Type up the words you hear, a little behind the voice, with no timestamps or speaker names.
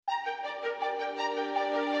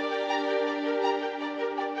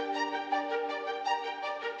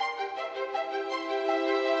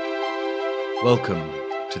Welcome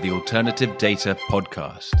to the Alternative Data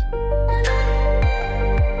Podcast.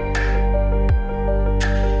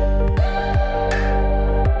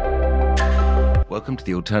 Welcome to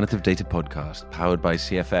the Alternative Data Podcast, powered by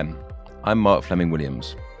CFM. I'm Mark Fleming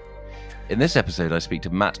Williams. In this episode, I speak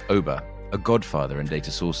to Matt Ober, a godfather in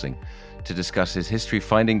data sourcing, to discuss his history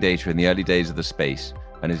finding data in the early days of the space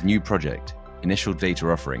and his new project, Initial Data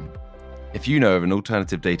Offering. If you know of an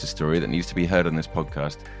alternative data story that needs to be heard on this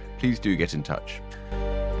podcast, please do get in touch.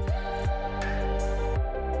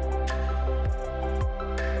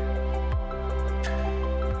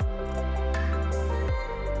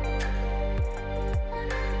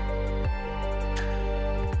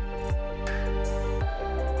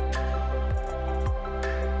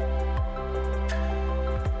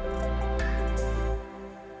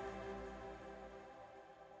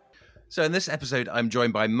 So in this episode, I'm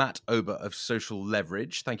joined by Matt Ober of Social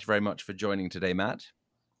Leverage. Thank you very much for joining today, Matt.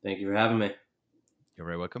 Thank you for having me. You're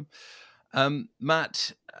very welcome.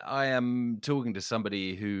 Matt, I am talking to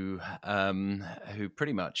somebody who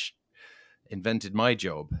pretty much invented my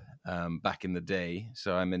job back in the day.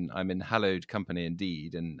 So I'm in hallowed company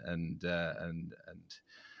indeed, and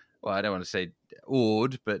well, I don't want to say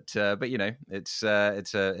awed, but you know, it's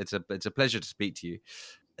a pleasure to speak to you.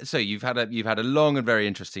 So you've had a long and very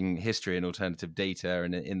interesting history in alternative data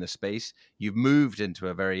and in the space. You've moved into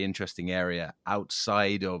a very interesting area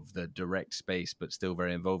outside of the direct space, but still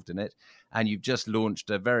very involved in it. And you've just launched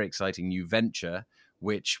a very exciting new venture,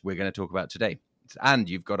 which we're going to talk about today. And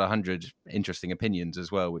you've got 100 interesting opinions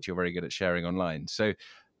as well, which you're very good at sharing online. So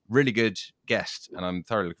really good guest, and I'm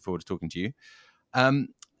thoroughly looking forward to talking to you.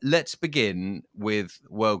 Let's begin with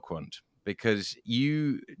WorldQuant, because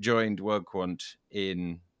you joined WorldQuant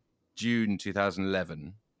in June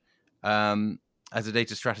 2011 as a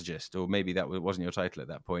data strategist, or maybe that wasn't your title at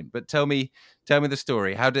that point. But tell me the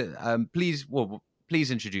story. How did please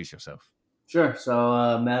introduce yourself. Sure.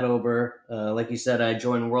 So Matt Ober, like you said, I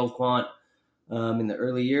joined WorldQuant in the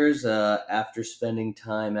early years after spending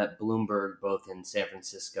time at Bloomberg, both in San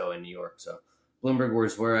Francisco and New York. So Bloomberg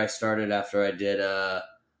was where I started after I did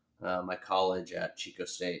my college at Chico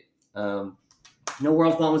State.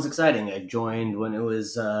 WorldQuant was exciting. I joined when it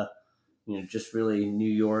was, just really New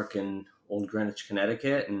York and Old Greenwich,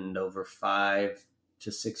 Connecticut. And over 5 to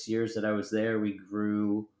 6 years that I was there, we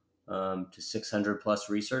grew to 600 plus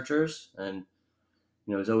researchers. And,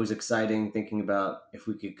 it was always exciting thinking about if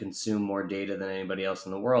we could consume more data than anybody else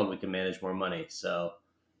in the world, we could manage more money. So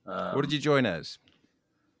what did you join as?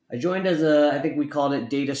 I joined as I think we called it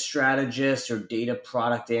data strategist or data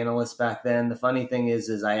product analyst back then. The funny thing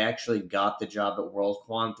is I actually got the job at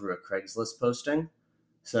WorldQuant through a Craigslist posting.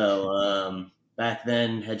 So back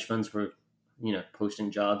then, hedge funds were,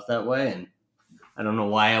 posting jobs that way. And I don't know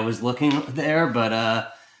why I was looking there, but,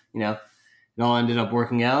 it all ended up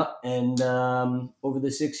working out. And over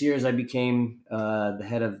the 6 years, I became the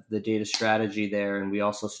head of the data strategy there. And we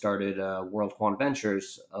also started WorldQuant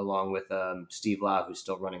Ventures along with Steve Lau, who's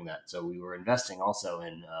still running that. So we were investing also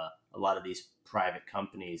in a lot of these private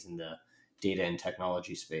companies in the data and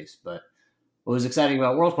technology space. But what was exciting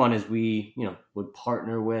about WorldQuant is we, would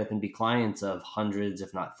partner with and be clients of hundreds,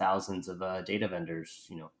 if not thousands of data vendors,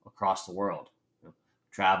 across the world.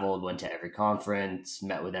 Traveled, went to every conference,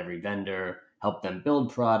 met with every vendor, helped them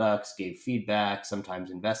build products, gave feedback,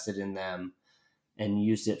 sometimes invested in them, and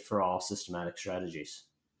used it for all systematic strategies.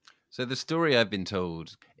 So the story I've been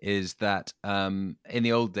told is that in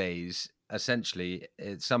the old days, essentially,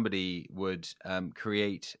 somebody would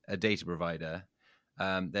create a data provider.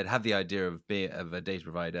 They'd have the idea of a data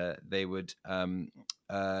provider. They would go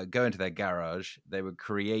into their garage. They would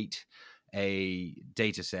create a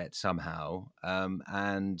data set somehow,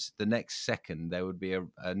 and the next second there would be a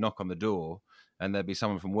knock on the door and there'd be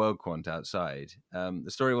someone from WorldQuant outside. The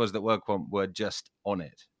story was that WorldQuant were just on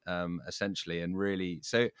it, essentially, and really,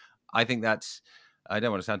 so I think that's, I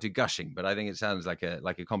don't want to sound too gushing, but I think it sounds like a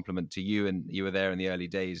compliment to you, and you were there in the early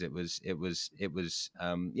days.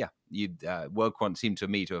 WorldQuant seemed to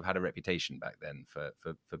me to have had a reputation back then for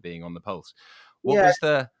being on the pulse. What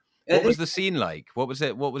was the scene like? What was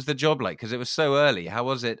the job like? Because it was so early. How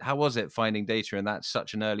was it finding data in that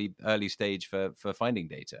such an early stage for finding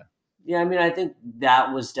data? Yeah, I think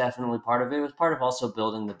that was definitely part of it. It was part of also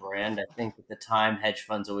building the brand. I think at the time, hedge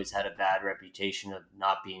funds always had a bad reputation of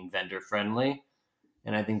not being vendor friendly.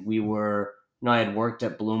 And I think we were, I had worked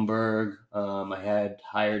at Bloomberg. I had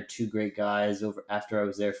hired 2 great guys over after I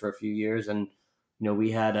was there for a few years. And, we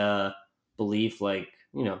had a belief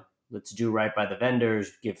let's do right by the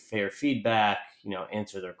vendors, give fair feedback,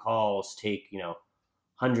 answer their calls, take,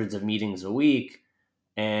 hundreds of meetings a week.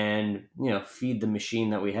 and feed the machine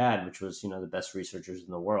that we had, which was the best researchers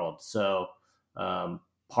in the world. So part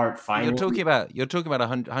But you're finding. talking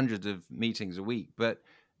about hundreds of meetings a week, but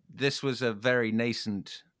this was a very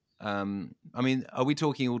nascent. I mean, are we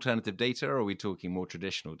talking alternative data, or are we talking more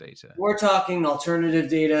traditional data? We're talking alternative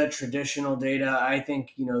data, traditional data. I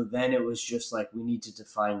think, then it was just like we needed to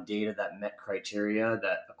find data that met criteria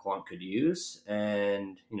that a quant could use.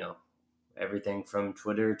 And, everything from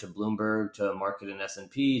Twitter to Bloomberg to Market and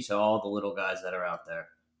S&P to all the little guys that are out there.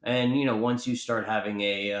 And, once you start having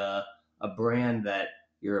a brand that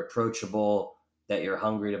you're approachable, that you're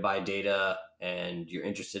hungry to buy data, and you're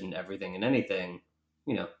interested in everything and anything,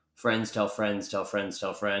 friends tell friends tell friends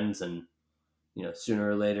tell friends, and sooner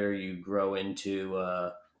or later you grow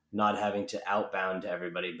into not having to outbound to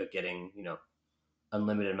everybody, but getting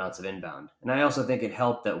unlimited amounts of inbound. And I also think it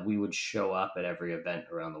helped that we would show up at every event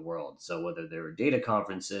around the world. So whether there were data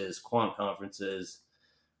conferences, quant conferences,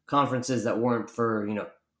 conferences that weren't for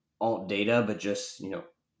alt data, but just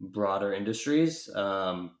broader industries,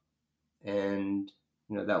 and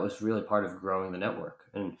that was really part of growing the network.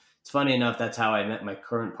 And it's funny enough, that's how I met my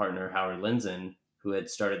current partner, Howard Lindzon, who had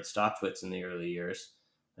started StockTwits in the early years.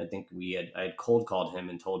 I had cold called him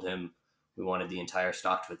and told him we wanted the entire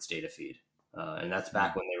StockTwits data feed, and that's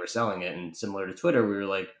back when they were selling it. And similar to Twitter, we were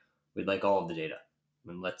like, we'd like all of the data,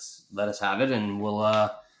 and let us have it, and we'll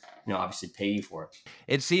obviously pay you for it.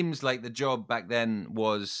 It seems like the job back then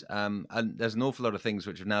was, and there's an awful lot of things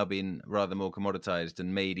which have now been rather more commoditized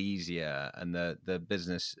and made easier, and the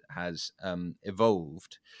business has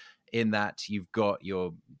evolved in that you've got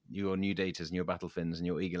your new datas and your battlefins and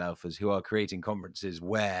your eagle alphas who are creating conferences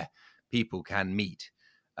where people can meet.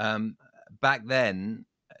 Back then,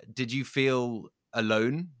 did you feel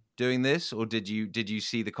alone doing this, or did you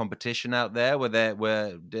see the competition out there?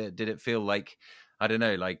 Did it feel like, I don't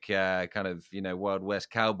know, like kind of Wild West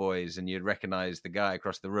cowboys, and you'd recognize the guy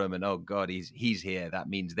across the room, and oh god, he's here. That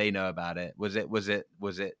means they know about it. Was it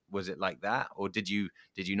like that, or did you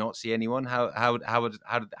not see anyone? How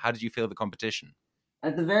did you feel the competition?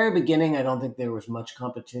 At the very beginning, I don't think there was much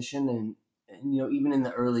competition, and even in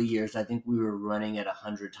the early years, I think we were running at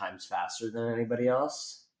 100 times faster than anybody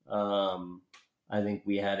else. I think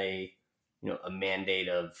we had a mandate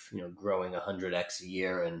of growing 100x a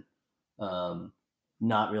year, and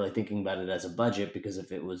not really thinking about it as a budget, because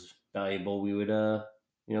if it was valuable, we would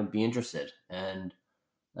be interested, and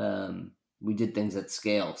we did things at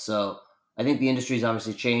scale. So I think the industry's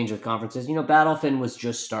obviously changed with conferences. Battlefin was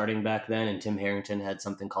just starting back then, and Tim Harrington had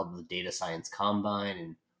something called the Data Science Combine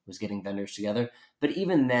and was getting vendors together. But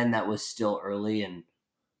even then, that was still early. And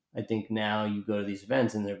I think now you go to these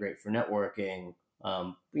events and they're great for networking.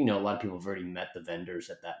 A lot of people have already met the vendors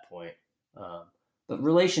at that point. Um, but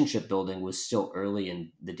relationship building was still early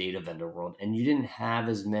in the data vendor world, and you didn't have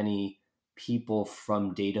as many people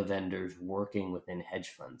from data vendors working within hedge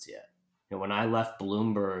funds yet. When I left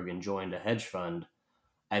Bloomberg and joined a hedge fund,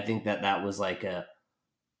 I think that was like a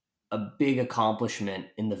big accomplishment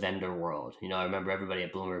in the vendor world. I remember everybody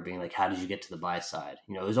at Bloomberg being like, "How did you get to the buy side?"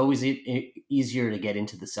 It was always easier to get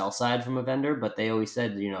into the sell side from a vendor, but they always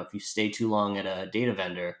said, if you stay too long at a data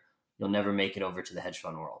vendor, you'll never make it over to the hedge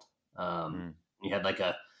fund world. Mm. You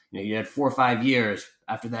had you had 4 or 5 years.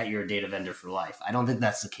 After that, you're a data vendor for life. I don't think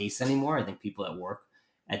that's the case anymore. I think people that work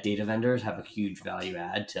at data vendors have a huge value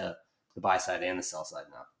add to the buy side and the sell side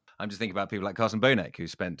now. I'm just thinking about people like Carson Bonek, who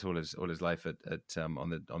spent all his life at on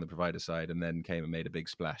the provider side, and then came and made a big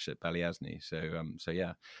splash at Balyasny. So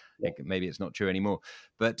yeah, maybe it's not true anymore.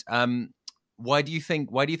 But why do you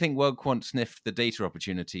think World Quant sniffed the data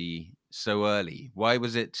opportunity so early? Why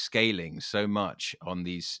was it scaling so much on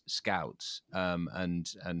these scouts, and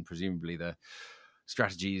presumably the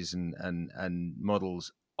strategies and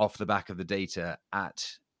models off the back of the data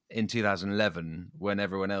in 2011, when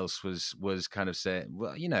everyone else was kind of saying,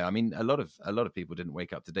 well, I mean, a lot of people didn't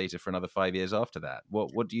wake up to data for another 5 years after that.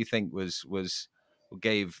 What do you think was what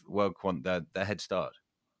gave World Quant the head start?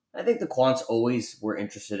 I think the quants always were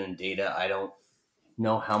interested in data. I don't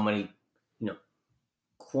know how many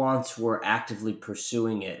quants were actively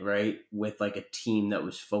pursuing it, right? With like a team that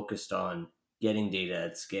was focused on getting data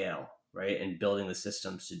at scale, right? And building the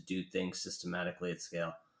systems to do things systematically at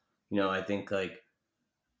scale. I think like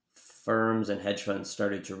firms and hedge funds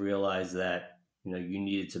started to realize that you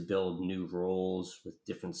needed to build new roles with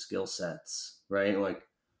different skill sets, right? Like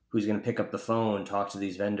who's going to pick up the phone, talk to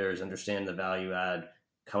these vendors, understand the value add,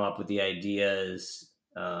 come up with the ideas,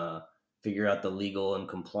 figure out the legal and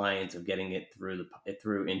compliance of getting it through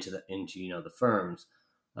into the firms.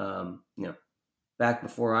 Um, you know, Back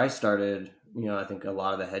before I started, I think a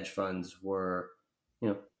lot of the hedge funds were,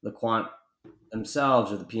 the quant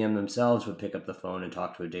themselves or the PM themselves would pick up the phone and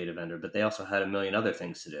talk to a data vendor, but they also had a million other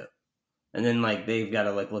things to do. And then like they've got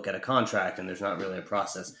to like look at a contract and there's not really a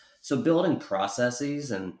process. So building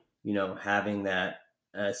processes and, having that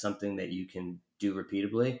as something that you can do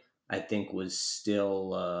repeatably, I think was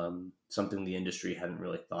still something the industry hadn't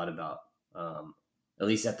really thought about, at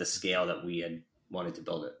least at the scale that we had wanted to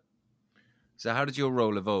build it. So, how did your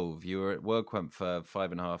role evolve? You were at WorldQuant for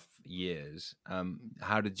 5.5 years.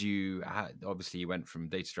 How did you? Obviously, you went from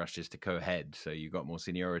data strategist to co-head, so you got more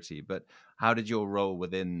seniority. But how did your role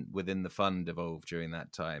within the fund evolve during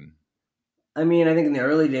that time? I mean, I think in the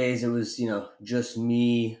early days it was, just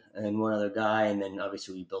me and one other guy, and then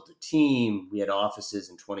obviously we built a team. We had offices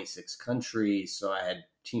in 26 countries, so I had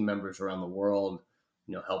team members around the world,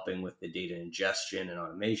 helping with the data ingestion and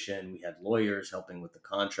automation. We had lawyers helping with the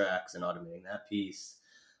contracts and automating that piece.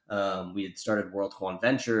 We had started World Quant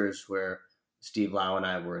Ventures, where Steve Lau and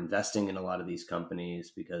I were investing in a lot of these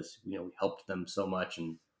companies because we helped them so much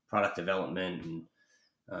in product development and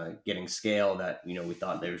getting scale that we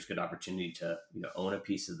thought there was good opportunity to own a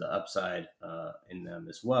piece of the upside in them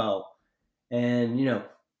as well, and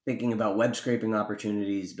thinking about web scraping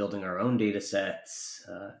opportunities, building our own data sets,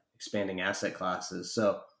 expanding asset classes.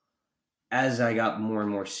 So as I got more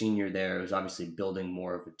and more senior there, it was obviously building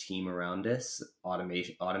more of a team around us,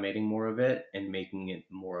 automating more of it, and making it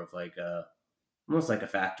more of like a almost like a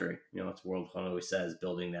factory. It's World Fund always says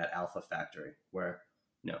building that alpha factory where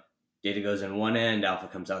data goes in one end, alpha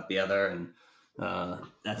comes out the other, and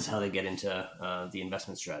that's how they get into the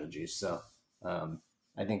investment strategies. So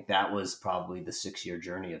I think that was probably the 6 year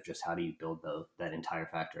journey of just how do you build that entire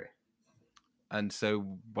factory. And so,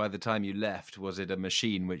 by the time you left, was it a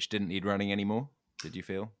machine which didn't need running anymore? Did you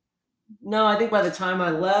feel? No, I think by the time I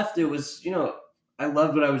left, it was I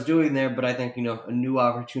loved what I was doing there, but I think a new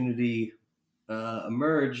opportunity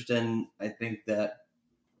emerged, and I think that,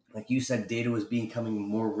 like you said, data was becoming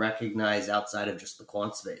more recognized outside of just the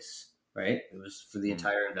quant space, right? It was for the Hmm.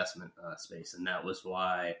 entire investment space. And that was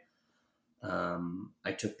why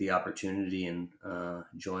I took the opportunity and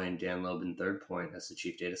joined Dan Loeb in Third Point as the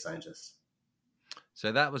chief data scientist.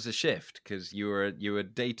 So that was a shift because you were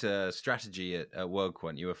data strategy at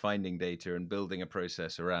WorldQuant. You were finding data and building a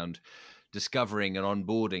process around discovering and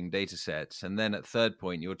onboarding data sets, and then at Third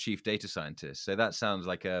Point, you're chief data scientist. So that sounds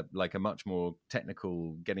like a much more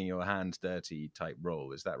technical, getting your hands dirty type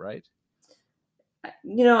role. Is that right?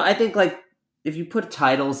 I think like if you put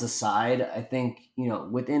titles aside, I think,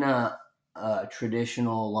 within a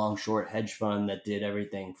traditional long short hedge fund that did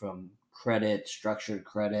everything from credit, structured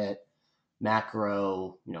credit,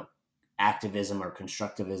 macro, activism or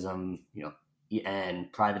constructivism,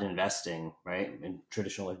 and private investing, right? And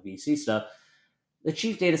traditional like VC stuff. The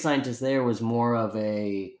chief data scientist there was more of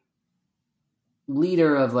a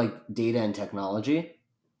leader of like data and technology,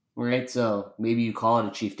 right? So maybe you call it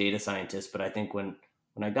a chief data scientist, but I think when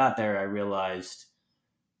I got there, I realized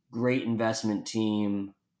great investment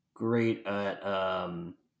team, great at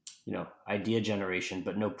idea generation,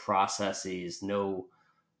 but no processes, no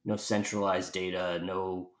centralized data,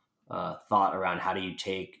 no thought around how do you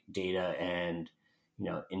take data and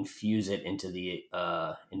infuse it into the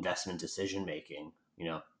investment decision making.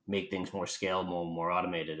 Make things more scalable, more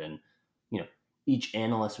automated, and you know each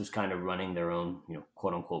analyst was kind of running their own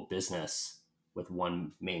quote unquote business with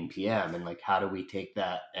one main PM, and like how do we take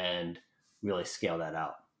that and really scale that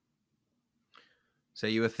out? So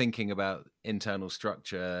you were thinking about internal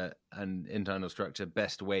structure,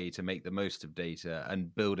 best way to make the most of data,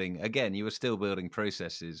 and building, again, you were still building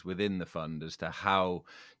processes within the fund as to how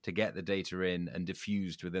to get the data in and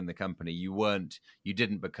diffused within the company. You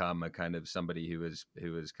didn't become a kind of somebody who was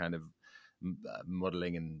kind of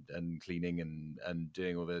modeling and cleaning and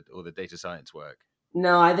doing all the data science work.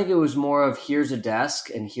 No, I think it was more of here's a desk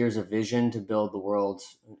and here's a vision to build the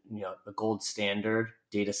world's, the gold standard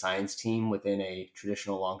data science team within a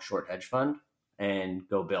traditional long short hedge fund and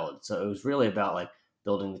go build. So it was really about like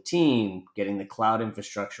building the team, getting the cloud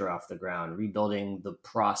infrastructure off the ground, rebuilding the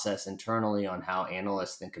process internally on how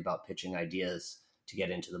analysts think about pitching ideas to get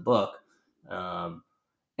into the book. And,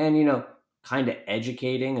 kind of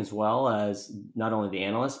educating as well as not only the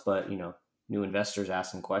analysts, but, new investors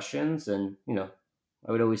asking questions. And,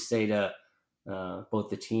 I would always say to both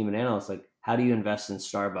the team and analysts, like, how do you invest in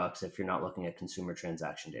Starbucks if you're not looking at consumer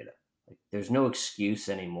transaction data? Like, there's no excuse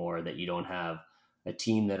anymore that you don't have a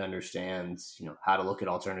team that understands, how to look at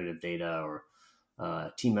alternative data, or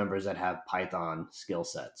team members that have Python skill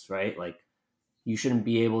sets, right? Like, you shouldn't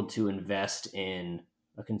be able to invest in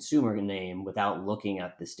a consumer name without looking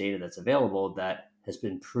at this data that's available that has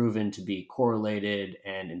been proven to be correlated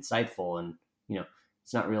and insightful. And,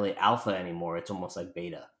 it's not really alpha anymore. It's almost like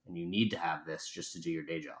beta, and you need to have this just to do your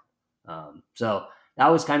day job. So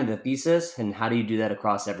that was kind of the thesis. And how do you do that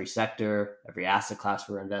across every sector, every asset class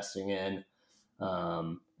we're investing in,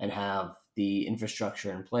 and have the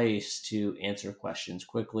infrastructure in place to answer questions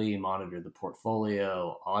quickly, monitor the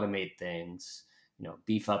portfolio, automate things,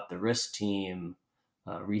 beef up the risk team,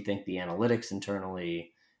 rethink the analytics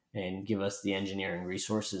internally, and give us the engineering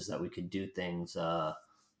resources that we could do things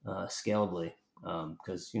scalably.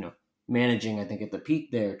 Because managing, I think at the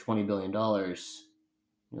peak there, $20 billion.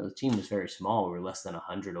 The team was very small. We were less than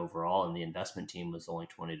 100 overall, and the investment team was only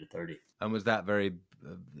 20 to 30. And was that very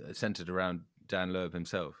centered around Dan Loeb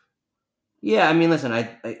himself? Yeah, I mean, listen, I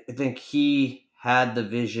think he had the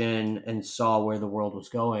vision and saw where the world was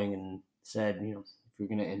going and said, if you're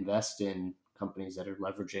going to invest in companies that are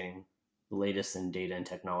leveraging the latest in data and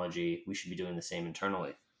technology, we should be doing the same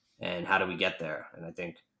internally. And how do we get there? And I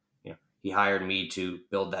think, he hired me to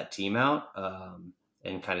build that team out,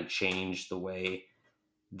 and kind of change the way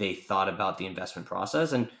they thought about the investment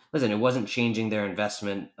process. And listen, it wasn't changing their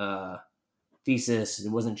investment thesis.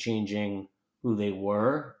 It wasn't changing who they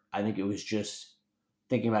were. I think it was just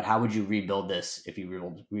thinking about how would you rebuild this if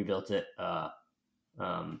you rebuilt it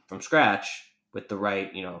from scratch with the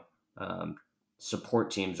right,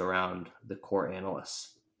 support teams around the core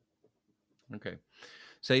analysts. Okay,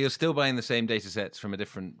 so you're still buying the same data sets from a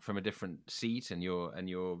different seat, and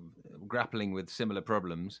you're grappling with similar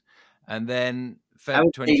problems. And then Feb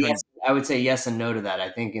 2020. I would say yes and no to that. I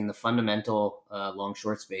think in the fundamental long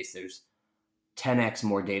short space, there's 10x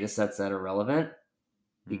more data sets that are relevant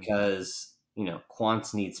because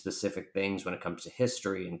quants need specific things when it comes to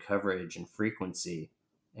history and coverage and frequency.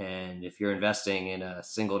 And if you're investing in a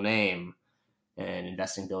single name and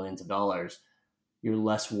investing billions of dollars, you're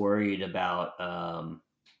less worried about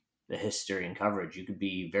the history and coverage. You could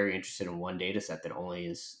be very interested in one data set that only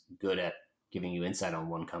is good at giving you insight on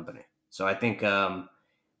one company. So I think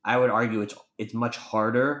I would argue it's much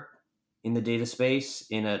harder in the data space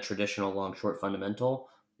in a traditional long short fundamental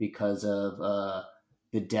because of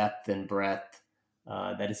the depth and breadth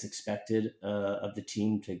that is expected of the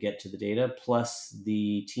team to get to the data. Plus,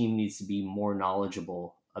 the team needs to be more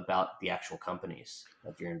knowledgeable about the actual companies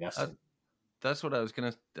that you're investing. That's what I was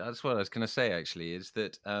gonna say. Actually, is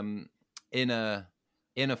that in a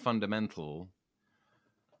fundamental,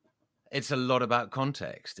 it's a lot about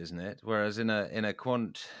context, isn't it? Whereas in a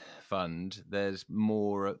quant fund, there's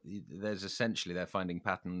more. There's essentially they're finding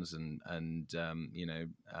patterns and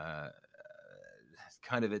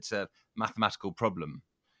kind of it's a mathematical problem,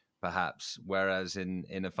 perhaps. Whereas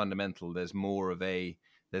in a fundamental, there's more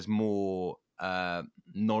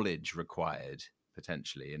knowledge required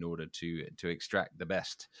potentially in order to extract the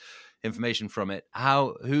best information from it.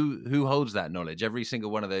 Who holds that knowledge? Every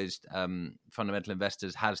single one of those fundamental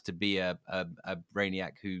investors has to be a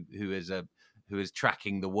brainiac who is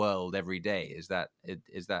tracking the world every day. Is that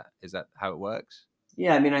how it works?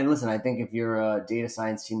 Yeah, I mean, I think if you're a data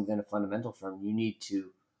science team within a fundamental firm, you need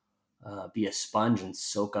to be a sponge and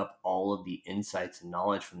soak up all of the insights and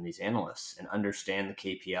knowledge from these analysts and understand the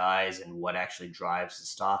KPIs and what actually drives the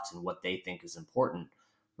stocks and what they think is important.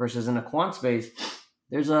 Versus in a quant space,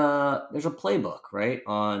 there's a playbook, right,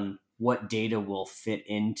 on what data will fit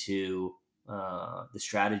into the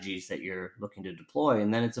strategies that you're looking to deploy,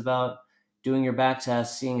 and then it's about doing your back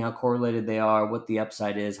tests, seeing how correlated they are, what the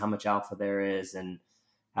upside is, how much alpha there is, and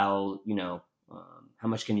how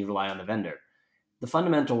much can you rely on the vendor. The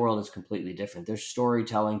fundamental world is completely different. There's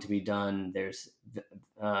storytelling to be done. There's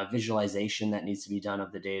visualization that needs to be done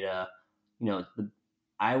of the data.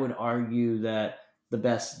 I would argue that the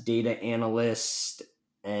best data analysts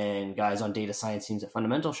and guys on data science teams at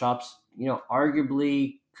fundamental shops,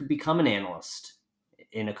 arguably could become an analyst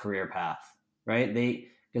in a career path, right?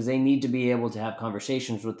 Because they need to be able to have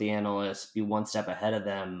conversations with the analysts, be one step ahead of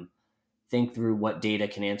them, think through what data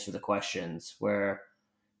can answer the questions. Where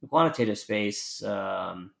the quantitative space,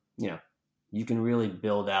 you can really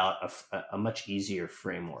build out a much easier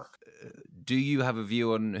framework. Do you have a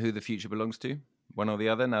view on who the future belongs to, one or the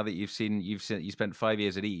other? Now that you spent 5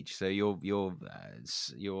 years at each, so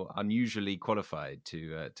you're unusually qualified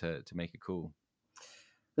to make a call.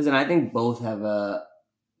 Listen, I think both have a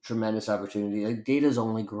tremendous opportunity. Like, data is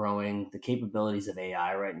only growing. The capabilities of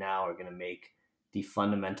AI right now are going to make the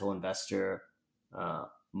fundamental investor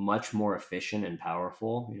much more efficient and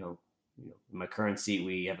powerful. In my current seat,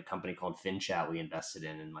 we have a company called FinChat we invested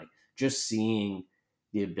in, and just seeing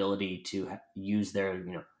the ability to use their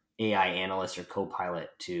AI analyst or co-pilot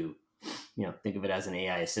to think of it as an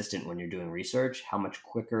AI assistant when you're doing research, how much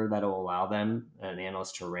quicker that'll allow them, an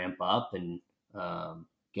analyst, to ramp up and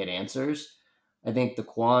get answers. I think the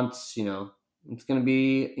quants, it's going to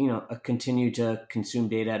be, a continue to consume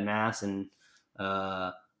data at mass and,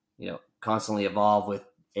 constantly evolve with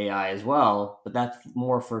AI as well. But that's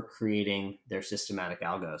more for creating their systematic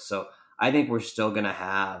algos. So I think we're still going to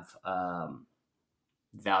have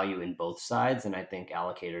value in both sides. And I think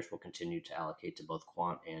allocators will continue to allocate to both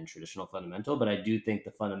quant and traditional fundamental. But I do think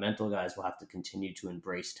the fundamental guys will have to continue to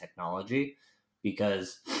embrace technology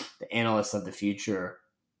because the analysts of the future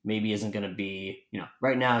maybe isn't going to be,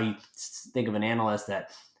 right now you think of an analyst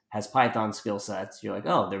that has Python skill sets, you're like,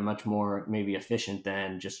 oh, they're much more maybe efficient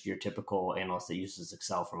than just your typical analyst that uses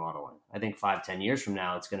Excel for modeling. I think 5-10 years from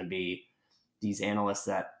now, it's going to be these analysts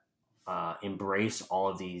that embrace all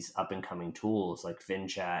of these up and coming tools like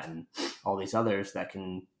FinChat and all these others that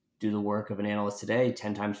can do the work of an analyst today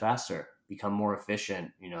 10 times faster, become more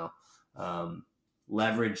efficient,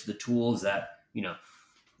 leverage the tools that,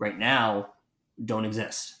 right now don't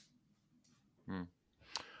exist. Hmm.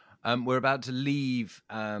 We're about to leave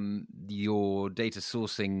your data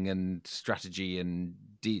sourcing and strategy and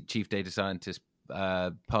chief data scientist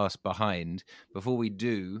past behind. Before we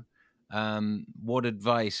do, what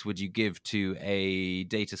advice would you give to a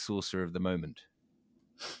data sourcer of the moment?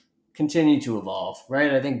 Continue to evolve,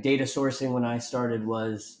 right? I think data sourcing when I started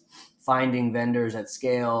was finding vendors at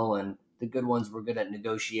scale, and the good ones were good at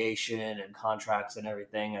negotiation and contracts and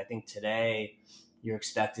everything. I think today you're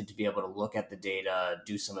expected to be able to look at the data,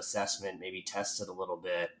 do some assessment, maybe test it a little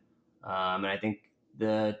bit. And I think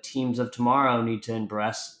the teams of tomorrow need to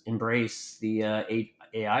embrace the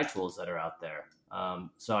AI tools that are out there.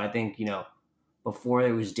 So I think, before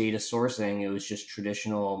it was data sourcing, it was just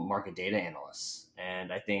traditional market data analysts.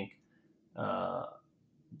 And I think uh,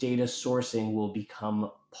 data sourcing will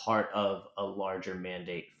become part of a larger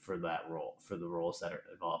mandate for that role, for the roles that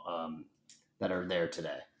are there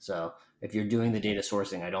today. So if you're doing the data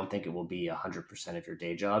sourcing, I don't think it will be 100% of your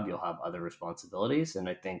day job. You'll have other responsibilities, and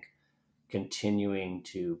I think continuing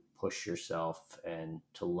to push yourself and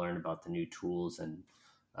to learn about the new tools and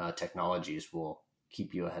technologies will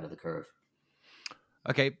keep you ahead of the curve.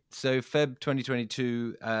 Okay, so Feb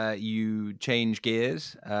 2022, you change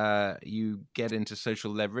gears. You get into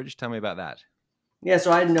social leverage. Tell me about that. Yeah,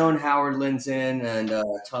 so I'd known Howard Linson and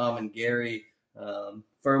Tom and Gary.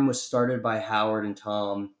 Firm was started by Howard and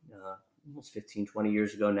Tom almost 15, 20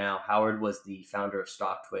 years ago now. Howard was the founder of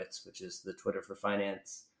StockTwits, which is the Twitter for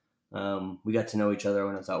finance. We got to know each other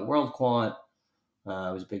when I was at WorldQuant.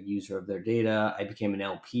 I was a big user of their data. I became an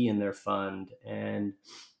LP in their fund. And,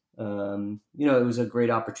 it was a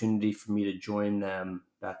great opportunity for me to join them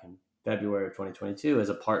back in February of 2022 as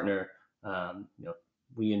a partner.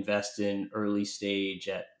 We invest in early stage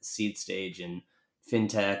at seed stage in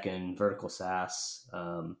fintech and vertical SaaS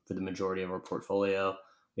for the majority of our portfolio.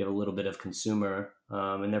 We have a little bit of consumer,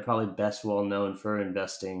 and they're probably best well known for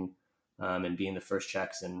investing and being the first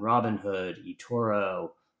checks in Robinhood, eToro,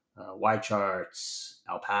 YCharts,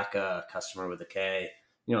 Alpaca, customer with a K.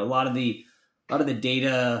 A lot of the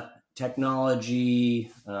data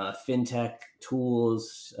technology, fintech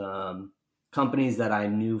tools, companies that I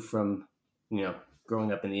knew from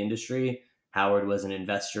growing up in the industry. Howard was an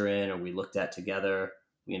investor in, or we looked at together.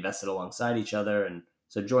 We invested alongside each other, and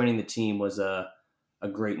so joining the team was a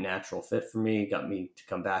great natural fit for me. Got me to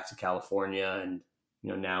come back to California, and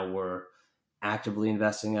now we're actively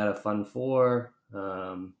investing out of Fund Four.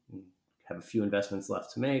 Have a few investments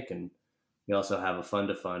left to make, and we also have a fund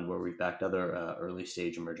to fund where we've backed other early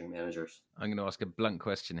stage emerging managers. I'm going to ask a blunt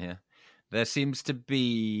question here. There seems to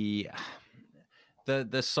be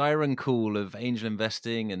the siren call of angel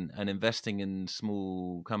investing and investing in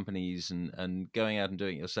small companies and going out and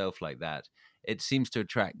doing it yourself like that. It seems to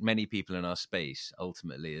attract many people in our space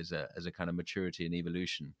ultimately as a kind of maturity and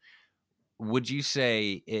evolution. Would you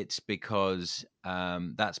say it's because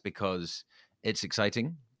that's because it's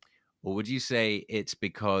exciting? Or would you say it's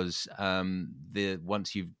because the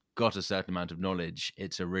once you've got a certain amount of knowledge,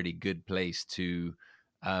 it's a really good place to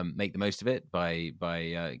make the most of it?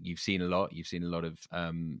 You've seen a lot of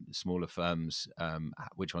smaller firms,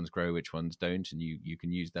 which ones grow, which ones don't, and you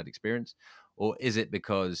can use that experience. Or is it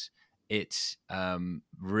because it's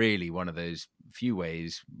really one of those few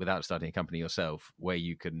ways, without starting a company yourself, where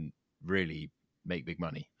you can really make big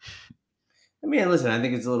money? I mean, listen, I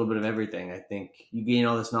think it's a little bit of everything. I think you gain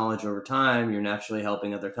all this knowledge over time. You're naturally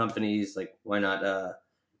helping other companies. Like, why not,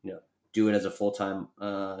 do it as a full time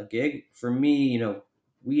gig? For me,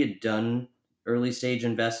 we had done early stage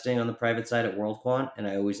investing on the private side at WorldQuant, and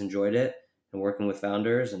I always enjoyed it and working with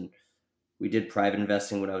founders. And we did private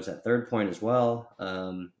investing when I was at Third Point as well.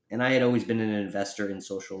 And I had always been an investor in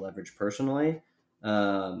social leverage personally.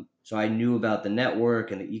 So I knew about the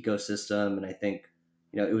network and the ecosystem, and I think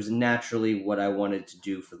it was naturally what I wanted to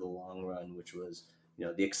do for the long run, which was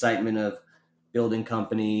the excitement of building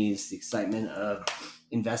companies, the excitement of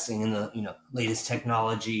investing in the latest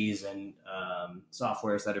technologies and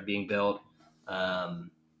softwares that are being built,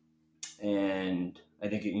 um, and I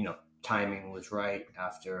think timing was right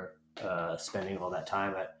after spending all that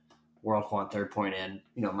time at WorldQuant Third Point and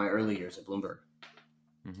my early years at Bloomberg.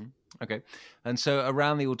 Mm-hmm. Okay. And so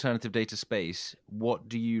around the alternative data space, what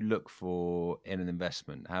do you look for in an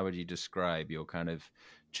investment? How would you describe your kind of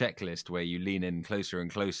checklist where you lean in closer and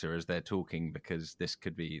closer as they're talking because this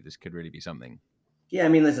could really be something? Yeah, I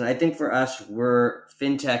mean, listen, I think for us, we're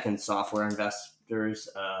fintech and software investors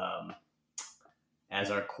as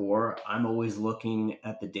our core. I'm always looking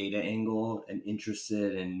at the data angle and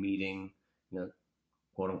interested in meeting,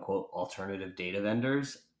 quote unquote, alternative data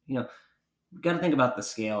vendors. You got to think about the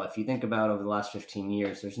scale. If you think about over the last 15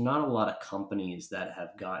 years, there's not a lot of companies that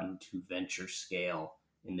have gotten to venture scale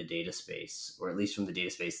in the data space, or at least from the data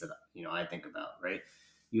space that I think about. Right?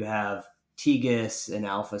 You have Tegus and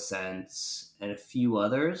AlphaSense and a few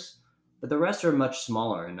others, but the rest are much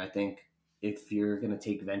smaller. And I think if you're going to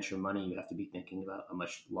take venture money, you have to be thinking about a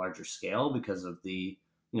much larger scale because of the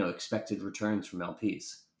expected returns from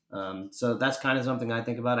LPs. So that's kind of something I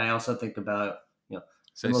think about. I also think about the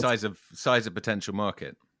So most size of potential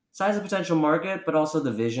market. size of potential market, but also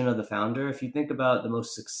the vision of the founder. If you think about the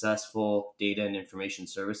most successful data and information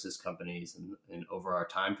services companies in over our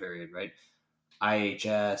time period, right?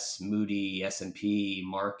 IHS, Moody, S&P,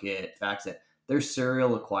 Market, FactSet, they're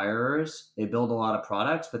serial acquirers. They build a lot of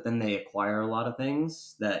products, but then they acquire a lot of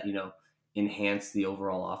things that, enhance the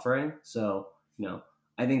overall offering. So,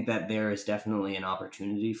 I think that there is definitely an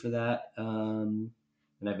opportunity for that.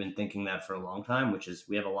 And I've been thinking that for a long time, which is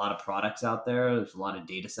we have a lot of products out there. There's a lot of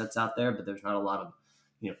data sets out there, but there's not a lot of,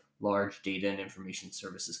 large data and information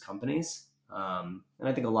services companies. And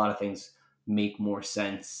I think a lot of things make more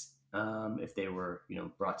sense if they were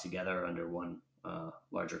brought together under one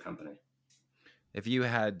larger company. If you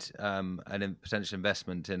had potential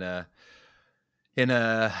investment in a in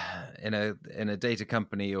a data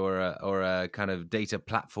company or a kind of data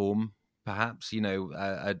platform, perhaps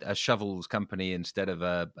a shovels company instead of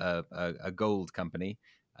a gold company,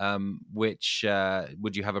 which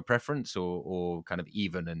would you have a preference or kind of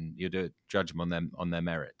even, and you do judge them on their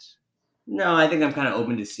merits? No, I think I'm kind of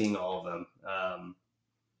open to seeing all of them.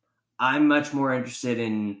 I'm much more interested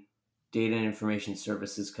in data and information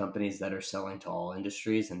services companies that are selling to all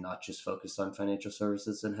industries and not just focused on financial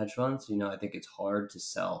services and hedge funds. I think it's hard to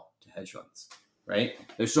sell to hedge funds, right?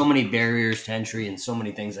 There's so many barriers to entry and so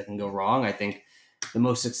many things that can go wrong. I think the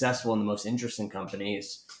most successful and the most interesting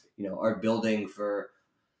companies, are building for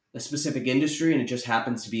a specific industry and it just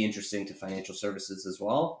happens to be interesting to financial services as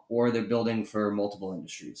well, or they're building for multiple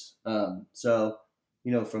industries. So,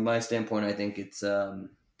 from my standpoint, I think it's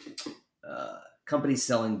companies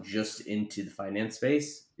selling just into the finance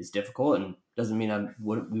space is difficult and doesn't mean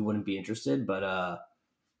we wouldn't be interested, but I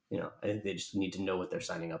think they just need to know what they're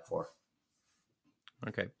signing up for.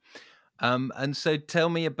 Okay. And so tell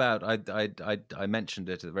me about, I mentioned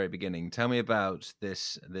it at the very beginning. Tell me about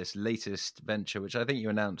this latest venture, which I think you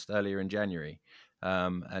announced earlier in January.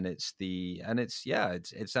 It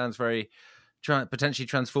sounds very potentially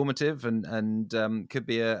transformative and could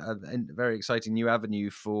be a very exciting new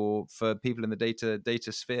avenue for people in the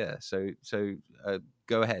data sphere. So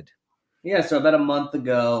go ahead. Yeah, so about a month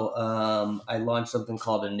ago, I launched something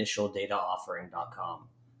called initialdataoffering.com.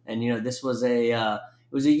 And this was it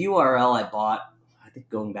was a URL I bought, I think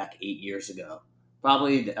going back 8 years ago.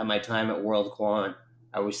 Probably at my time at World Quant,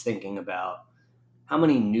 I was thinking about how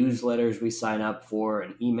many newsletters we sign up for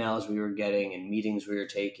and emails we were getting and meetings we were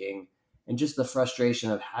taking, and just the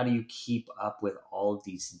frustration of how do you keep up with all of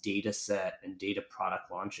these data set and data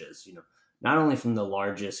product launches, not only from the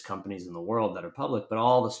largest companies in the world that are public, but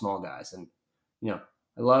all the small guys. And,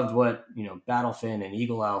 I loved what, Battlefin and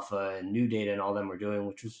Eagle Alpha and New Data and all them were doing,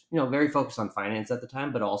 which was, very focused on finance at the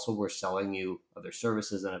time, but also were selling you other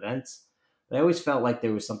services and events. But I always felt like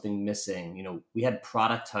there was something missing. We had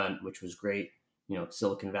Product Hunt, which was great,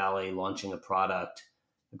 Silicon Valley launching a product,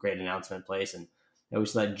 a great announcement place. And I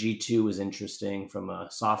always thought G2 was interesting from a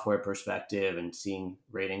software perspective and seeing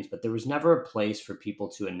ratings, but there was never a place for people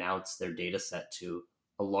to announce their data set to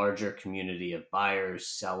a larger community of buyers,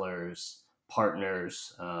 sellers,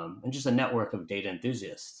 partners, and just a network of data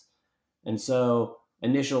enthusiasts. And so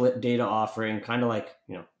initial data offering, kind of like,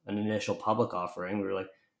 an initial public offering, we were like,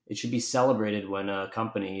 it should be celebrated when a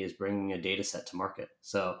company is bringing a data set to market.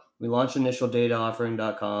 So we launched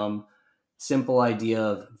initialdataoffering.com. simple idea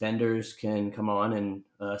of vendors can come on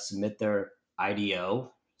and submit their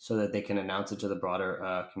IDO so that they can announce it to the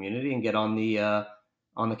broader community and get on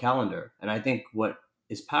the calendar. And I think what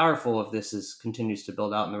is powerful if this is continues to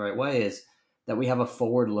build out in the right way is that we have a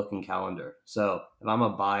forward-looking calendar. So if I'm a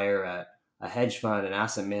buyer at a hedge fund, an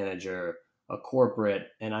asset manager, a corporate,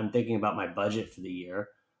 and I'm thinking about my budget for the year,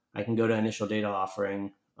 I can go to initial data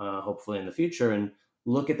offering, hopefully in the future, and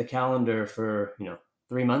look at the calendar for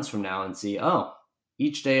 3 months from now and see, oh,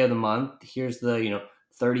 each day of the month, here's the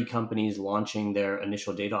 30 companies launching their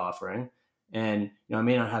initial data offering, and I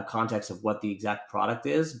may not have context of what the exact product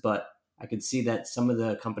is, but I could see that some of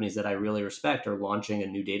the companies that I really respect are launching a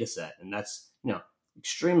new data set, and that's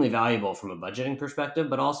extremely valuable from a budgeting perspective,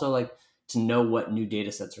 but also like to know what new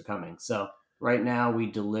data sets are coming. So right now we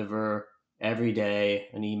deliver every day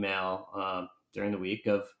an email during the week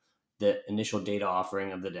of the initial data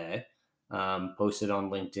offering of the day, posted on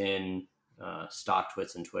LinkedIn,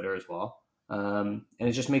 StockTwits, and Twitter as well. And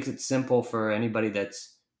it just makes it simple for anybody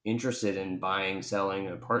that's interested in buying, selling,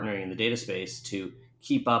 or partnering in the data space to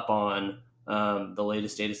keep up on the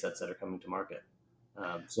latest data sets that are coming to market. Who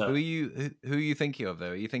So are who are you thinking of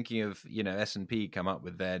though? Are you thinking of S&P come up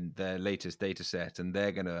with their latest data set and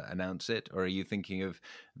they're going to announce it, or are you thinking of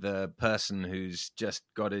the person who's just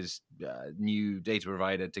got his new data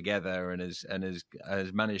provider together and has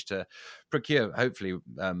managed to procure hopefully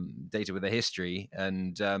data with a history,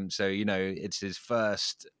 and so it's his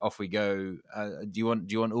first off we go? Do you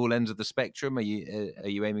want all ends of the spectrum? Are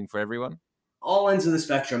you aiming for everyone? all ends of the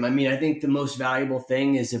spectrum. I mean, I think the most valuable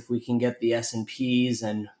thing is if we can get the S&Ps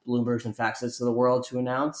and Bloombergs and FactSets of the world to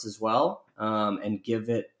announce as well, and give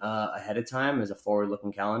it ahead of time as a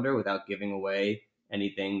forward-looking calendar without giving away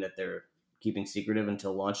anything that they're keeping secretive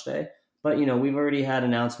until launch day. But we've already had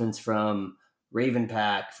announcements from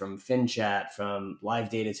RavenPack, from FinChat, from Live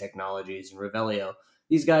Data Technologies, and Revelio.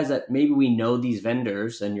 These guys that maybe we know these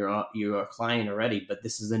vendors and you're a client already, but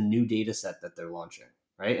this is a new data set that they're launching,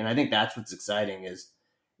 right? And I think that's what's exciting is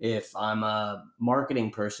if I'm a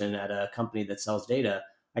marketing person at a company that sells data,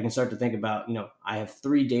 I can start to think about, I have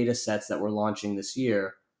 3 data sets that we're launching this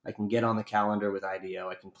year. I can get on the calendar with IDEO.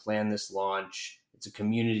 I can plan this launch. It's a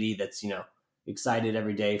community that's, excited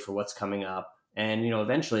every day for what's coming up. And,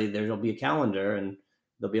 eventually there'll be a calendar and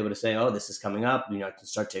they'll be able to say, oh, this is coming up. I can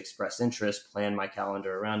start to express interest, plan my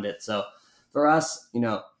calendar around it. So for us,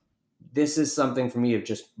 this is something for me of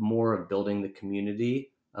just more of building the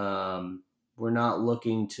community. We're not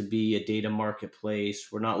looking to be a data marketplace.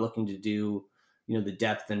 We're not looking to do, the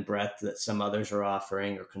depth and breadth that some others are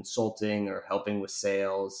offering or consulting or helping with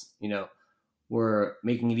sales. We're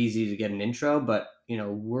making it easy to get an intro, but,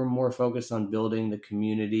 we're more focused on building the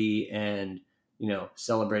community and,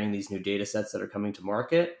 celebrating these new data sets that are coming to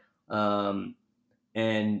market. And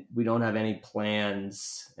we don't have any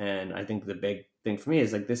plans. And I think the big thing for me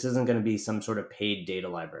is like this isn't going to be some sort of paid data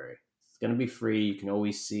library. It's going to be free. You can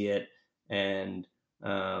always see it, and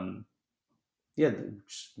yeah,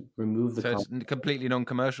 just remove the. So it's completely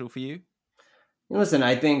non-commercial for you. Listen,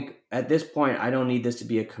 I think at this point, I don't need this to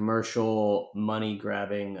be a commercial money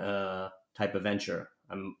grabbing type of venture.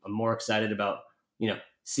 I'm more excited about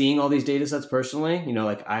seeing all these data sets personally.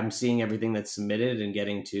 Like I'm seeing everything that's submitted and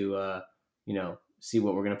getting to see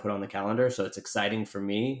what we're going to put on the calendar. So it's exciting for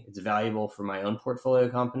me. It's valuable for my own portfolio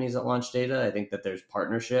companies that launch data. I think that there's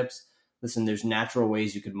partnerships. Listen, there's natural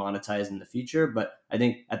ways you could monetize in the future, but I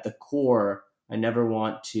think at the core, I never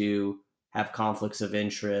want to have conflicts of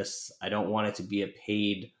interest. I don't want it to be a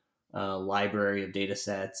paid library of data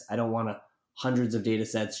sets. I don't want hundreds of data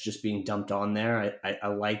sets just being dumped on there. I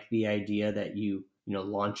like the idea that you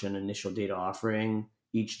launch an initial data offering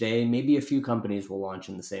each day. Maybe a few companies will launch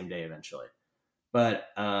in the same day eventually. But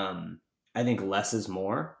I think less is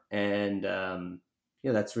more, and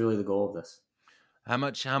yeah, that's really the goal of this. How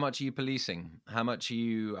much are you policing? How much are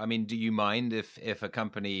you? I mean, do you mind if a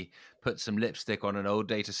company puts some lipstick on an old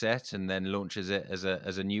data set and then launches it as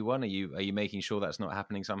a new one? Are you making sure that's not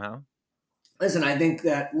happening somehow? Listen, I think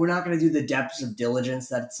that we're not going to do the depths of diligence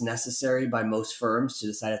that's necessary by most firms to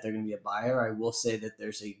decide if they're going to be a buyer. I will say that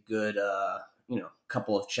there's a good,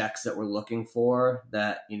 couple of checks that we're looking for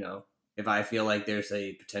that, if I feel like there's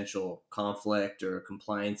a potential conflict or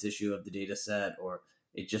compliance issue of the data set, or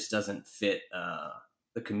it just doesn't fit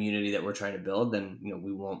the community that we're trying to build, then,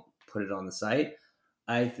 we won't put it on the site.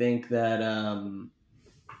 I think that,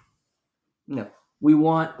 no, we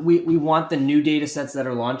want the new data sets that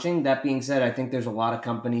are launching. That being said, I think there's a lot of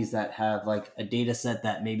companies that have like a data set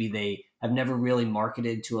that maybe they have never really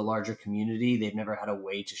marketed to a larger community. They've never had a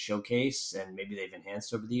way to showcase, and maybe they've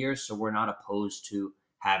enhanced over the years. So we're not opposed to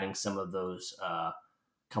having some of those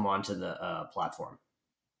come onto the platform.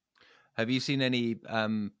 Have you seen any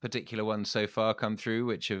particular ones so far come through,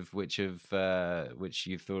 which you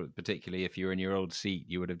thought, particularly if you were in your old seat,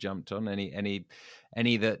 you would have jumped on? Any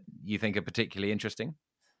that you think are particularly interesting?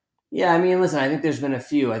 Yeah, I mean, listen, I think there's been a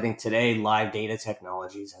few. I think today Live Data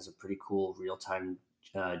Technologies has a pretty cool real time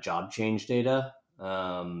job change data.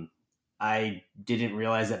 I didn't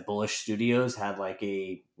realize that Bullish Studios had like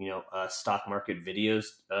a stock market videos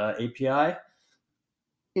API.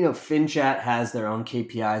 FinChat has their own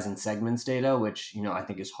KPIs and segments data, which I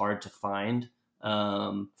think is hard to find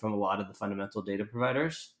from a lot of the fundamental data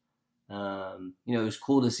providers. It was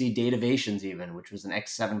cool to see Datavations even, which was an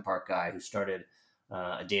X7 Park guy who started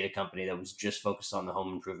a data company that was just focused on the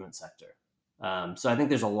home improvement sector. So I think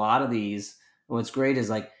there's a lot of these. And what's great is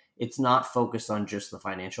like it's not focused on just the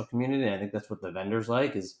financial community. I think that's what the vendors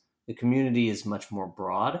like is the community is much more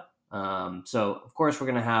broad. So of course we're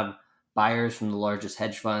going to have buyers from the largest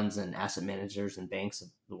hedge funds and asset managers and banks of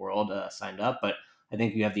the world signed up, but I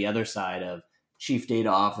think you have the other side of chief data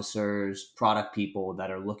officers, product people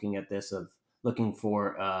that are looking at this of looking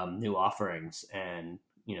for new offerings, and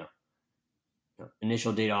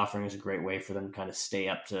initial data offering is a great way for them to kind of stay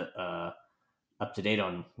up to date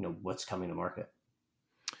on what's coming to market.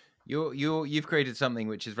 You've created something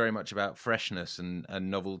which is very much about freshness and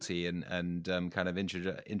novelty and kind of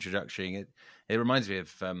introducing it. It reminds me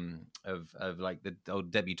of like the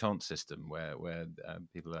old debutante system where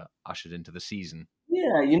people are ushered into the season.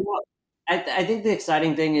 Yeah, I think the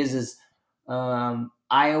exciting thing is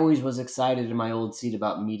I always was excited in my old seat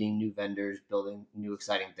about meeting new vendors, building new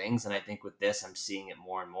exciting things, and I think with this, I'm seeing it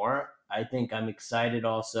more and more. I think I'm excited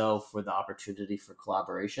also for the opportunity for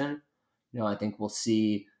collaboration. I think we'll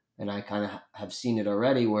see, and I kind of have seen it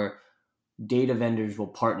already, where data vendors will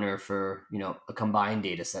partner for a combined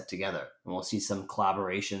data set together, and we'll see some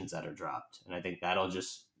collaborations that are dropped, and I think that'll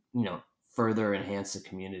just further enhance the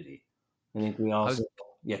community. I think we I also, was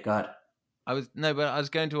yeah, go ahead. but I was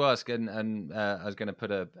going to ask, and I was going to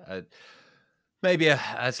put a maybe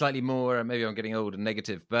a slightly more, maybe I'm getting old and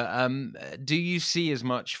negative, but do you see as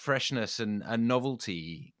much freshness and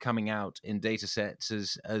novelty coming out in data sets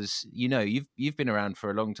as you've been around for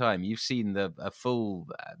a long time. You've seen a full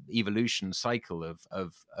evolution cycle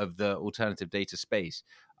of the alternative data space.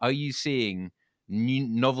 Are you seeing new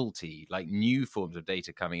novelty, like new forms of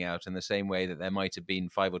data coming out in the same way that there might have been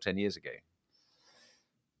 5 or 10 years ago?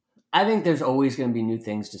 I think there's always going to be new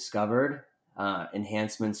things discovered,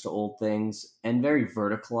 enhancements to old things, and very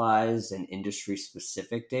verticalized and industry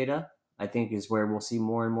specific data. I think is where we'll see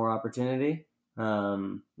more and more opportunity.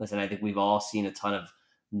 Listen, I think we've all seen a ton of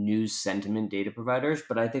news sentiment data providers,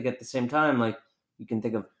 but I think at the same time, like you can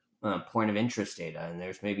think of point of interest data, and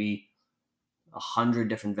there's maybe 100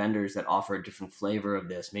 different vendors that offer a different flavor of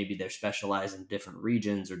this. Maybe they're specialized in different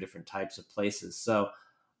regions or different types of places. So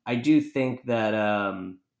I do think that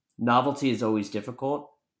novelty is always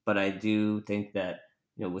difficult, but I do think that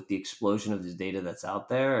with the explosion of the data that's out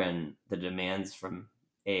there and the demands from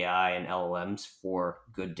AI and LLMs for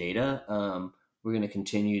good data, we're going to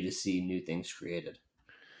continue to see new things created.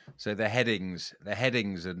 So the headings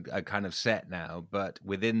are kind of set now, but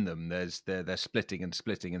within them, they're splitting and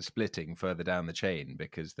splitting and splitting further down the chain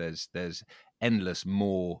because there's endless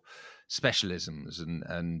more specialisms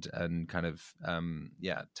and kind of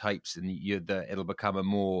types, and it'll become a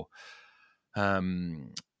more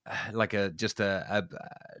um like a just like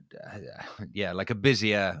a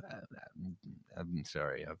busier I'm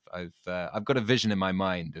sorry, I've got a vision in my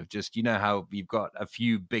mind of just how you've got a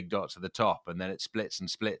few big dots at the top and then it splits and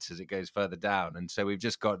splits as it goes further down, and so we've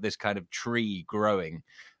just got this kind of tree growing,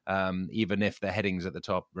 even if the headings at the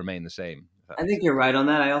top remain the same. I think you're right on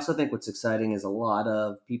that. I also think what's exciting is a lot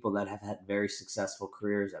of people that have had very successful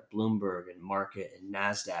careers at Bloomberg and Market and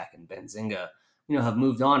Nasdaq and Benzinga, have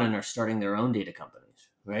moved on and are starting their own data companies,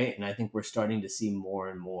 right? And I think we're starting to see more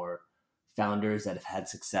and more founders that have had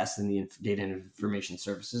success in the data and information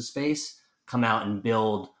services space come out and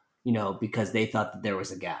build, because they thought that there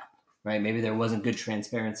was a gap, right? Maybe there wasn't good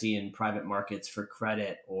transparency in private markets for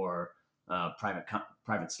credit or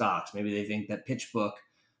private stocks. Maybe they think that PitchBook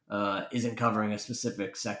isn't covering a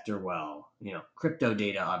specific sector well. Crypto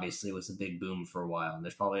data obviously was a big boom for a while, and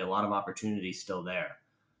there's probably a lot of opportunity still there.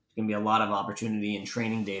 There's going to be a lot of opportunity in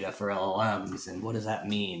training data for LLMs, and what does that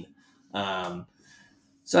mean?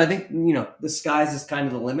 So I think the skies is kind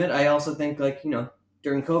of the limit. I also think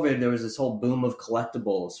during COVID there was this whole boom of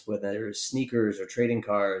collectibles, whether it's sneakers or trading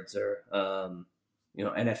cards or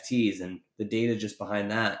NFTs, and the data just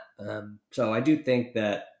behind that. So I do think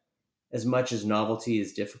that as much as novelty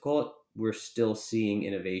is difficult, we're still seeing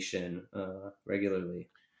innovation regularly.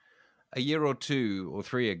 a year or two or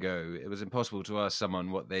three ago, it was impossible to ask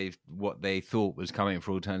someone what they thought was coming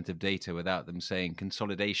for alternative data without them saying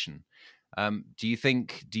consolidation. Do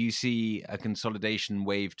you see a consolidation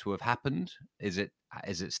wave to have happened? Is it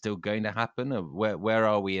still going to happen, or where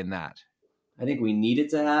are we in that? I think we need it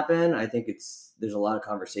to happen. I think there's a lot of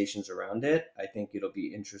conversations around it. I think it'll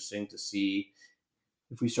be interesting to see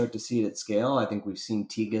if we start to see it at scale. I think we've seen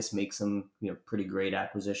Tegas make some pretty great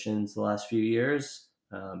acquisitions the last few years.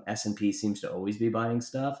 S&P seems to always be buying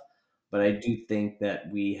stuff, but I do think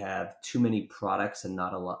that we have too many products and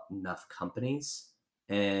not enough companies.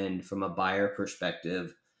 And from a buyer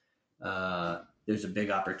perspective, there's a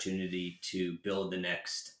big opportunity to build the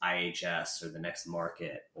next IHS or the next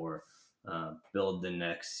market, or build the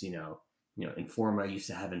next, Informa used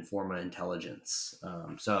to have Informa Intelligence.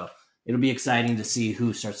 So it'll be exciting to see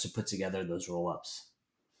who starts to put together those roll ups.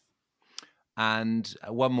 And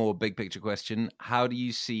one more big picture question: how do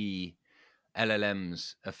you see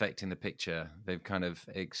LLMs affecting the picture? They've kind of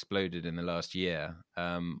exploded in the last year.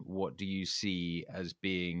 What do you see as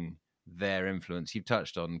being their influence? You've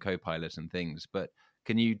touched on Copilot and things, but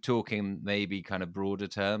can you talk in maybe kind of broader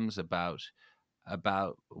terms about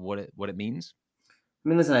what it means? I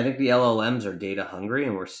mean, listen, I think the LLMs are data hungry,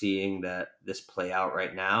 and we're seeing that this play out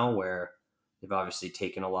right now where they've obviously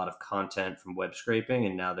taken a lot of content from web scraping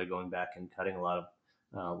and now they're going back and cutting a lot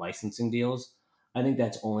of licensing deals. I think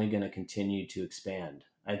that's only going to continue to expand.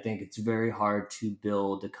 I think it's very hard to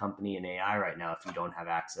build a company in AI right now if you don't have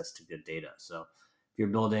access to good data. So if you're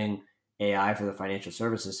building AI for the financial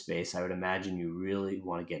services space, I would imagine you really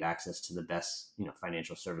want to get access to the best,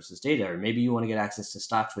 financial services data, or maybe you want to get access to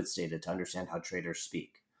StockTwits data to understand how traders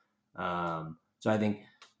speak. So I think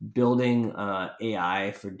building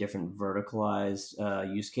AI for different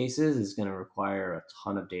verticalized use cases is going to require a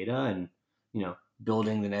ton of data, and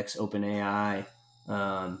building the next open AI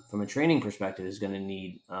from a training perspective is going to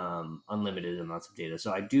need unlimited amounts of data.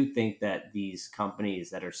 So I do think that these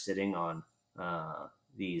companies that are sitting on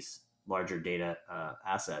these larger data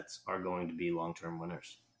assets are going to be long-term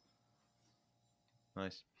winners.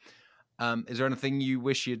 Nice. Is there anything you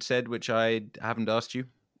wish you'd said which I haven't asked you?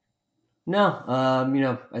 No,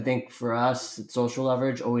 I think for us at Social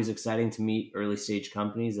Leverage, always exciting to meet early stage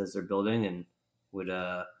companies as they're building, and would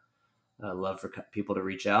love for people to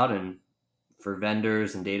reach out. And for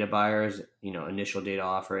vendors and data buyers, initial data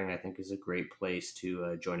offering, I think, is a great place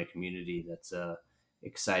to join a community that's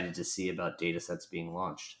excited to see about data sets being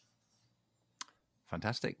launched.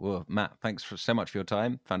 Fantastic. Well, Matt, thanks so much for your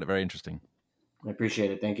time. Found it very interesting. I appreciate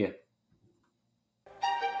it. Thank you.